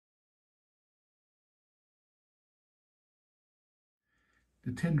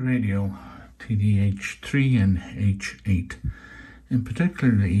The Tidradio TD-H3 and H8, in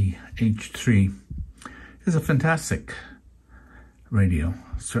particular the H3, is a fantastic radio.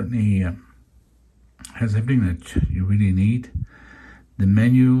 Certainly has everything that you really need. The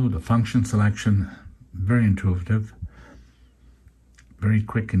menu, the function selection, very intuitive, very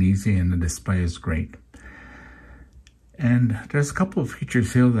quick and easy, and the display is great. And there's a couple of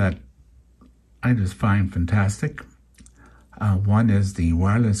features here that I just find fantastic. One is the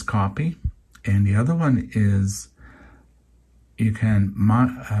wireless copy, and the other one is you can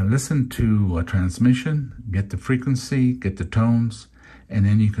listen to a transmission, get the frequency, get the tones, and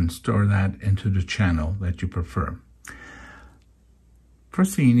then you can store that into the channel that you prefer.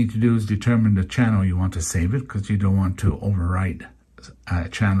 First thing you need to do is determine the channel you want to save it, because you don't want to overwrite a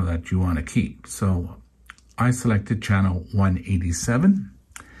channel that you want to keep. So I selected channel 187,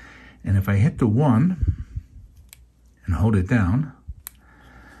 and if I hit the 1 and hold it down,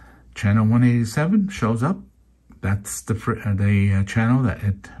 channel 187 shows up. That's the channel that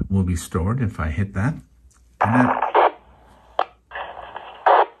it will be stored if I hit that. And then,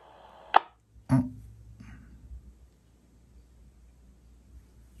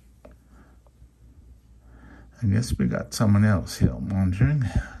 I guess we got someone else here monitoring.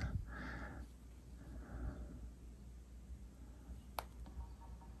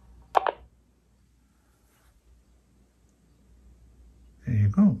 There you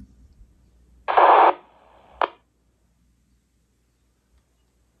go.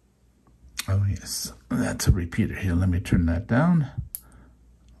 Oh yes, that's a repeater here. Let me turn that down.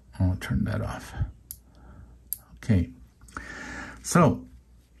 I'll turn that off. Okay, so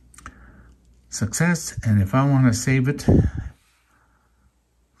success. And if I want to save it to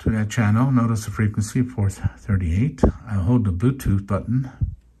that channel, notice the frequency 438. I'll hold the Bluetooth button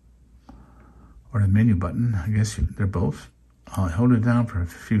or the menu button. I guess they're both. I'll hold it down for a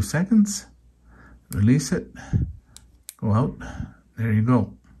few seconds, release it, go out. There you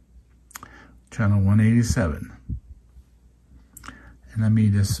go. Channel 187. And let me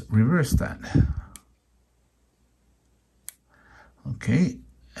just reverse that. Okay,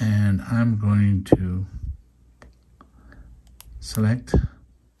 and I'm going to select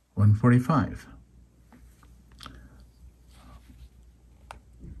 145.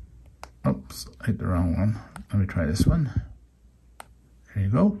 Oops, I hit the wrong one. Let me try this one. There you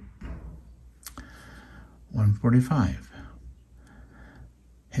go. 145.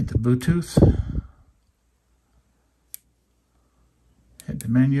 Hit the Bluetooth. Hit the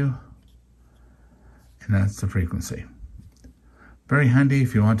menu. And that's the frequency. Very handy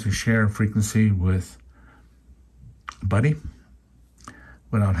if you want to share a frequency with a buddy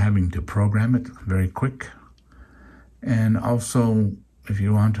without having to program it. Very quick. And also, if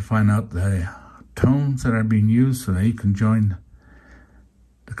you want to find out the tones that are being used so that you can join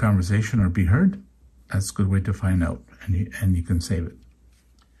the conversation or be heard, that's a good way to find out, and you can save it.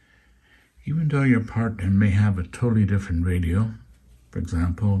 Even though your partner may have a totally different radio, for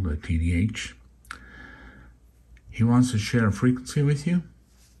example, the TD-H, he wants to share a frequency with you,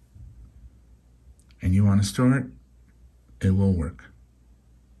 and you want to store it, it will work.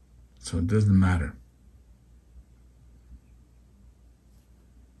 So it doesn't matter.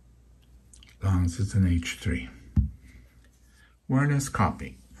 As long as it's an H3. Wireless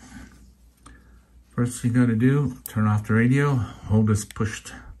copy. First you got to do, turn off the radio, hold this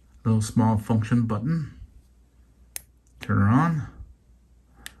pushed little small function button, turn her on,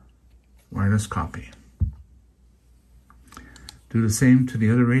 wireless copy. Do the same to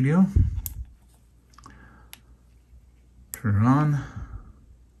the other radio, turn it on,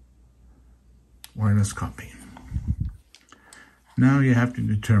 wireless copy. Now you have to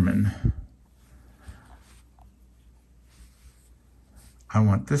determine, I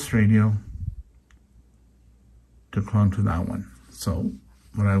want this radio to clone to that one. So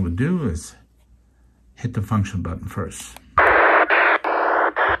what I would do is hit the function button first.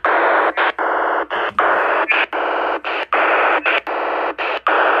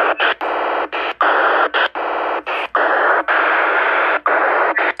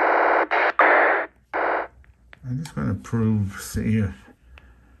 I'm just going to see if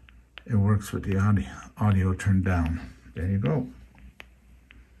it works with the audio turned down. There you go.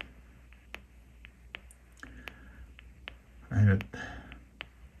 I got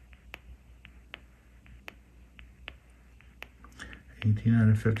 18 out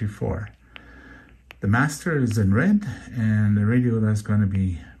of 54. The master is in red, and the radio that's going to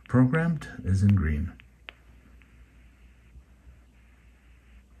be programmed is in green.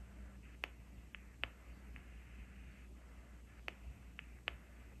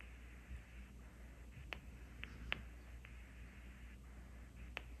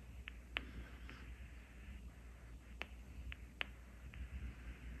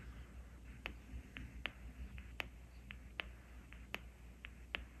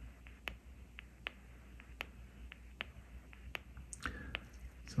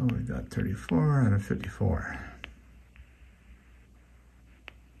 So we got 34 out of 54.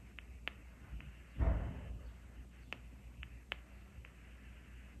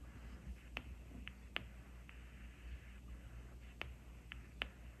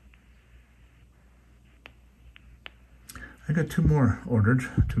 I got 2 more ordered,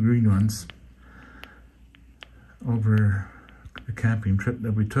 2 green ones, over the camping trip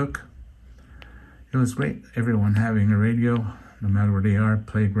that we took. It was great, everyone having a radio, no matter where they are,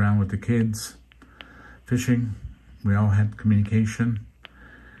 playground with the kids, fishing. We all had communication.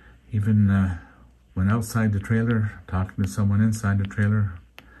 Even went outside the trailer, talking to someone inside the trailer.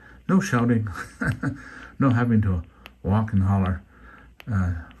 No shouting, no having to walk and holler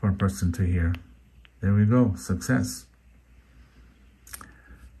for a person to hear. There we go, success.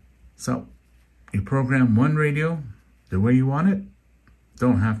 So, you program one radio the way you want it.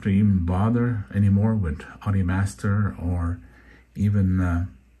 Don't have to even bother anymore with Audio Master or even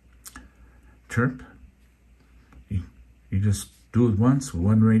Chirp. You just do it once with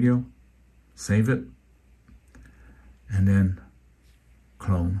one radio, save it, and then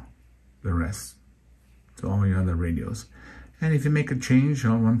clone the rest to all your other radios. And if you make a change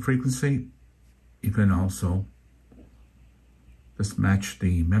on one frequency, you can also just match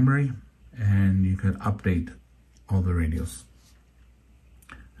the memory and you can update all the radios.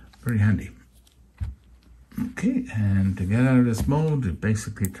 Very handy. Okay, and to get out of this mode, you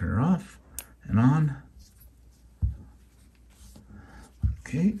basically turn it off and on.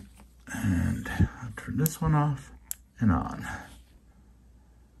 Okay, and I'll turn this one off and on.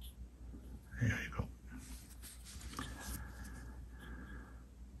 There you go.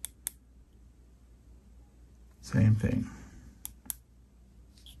 Same thing.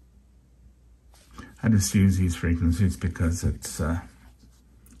 I just use these frequencies because it's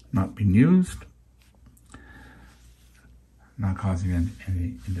not being used, not causing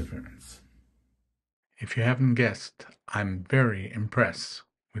any interference. If you haven't guessed, I'm very impressed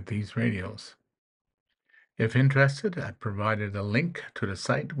with these radios. If interested, I provided a link to the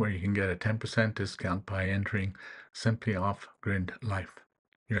site where you can get a 10% discount by entering SimplyOffGridLife.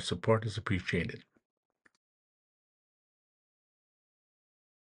 Your support is appreciated.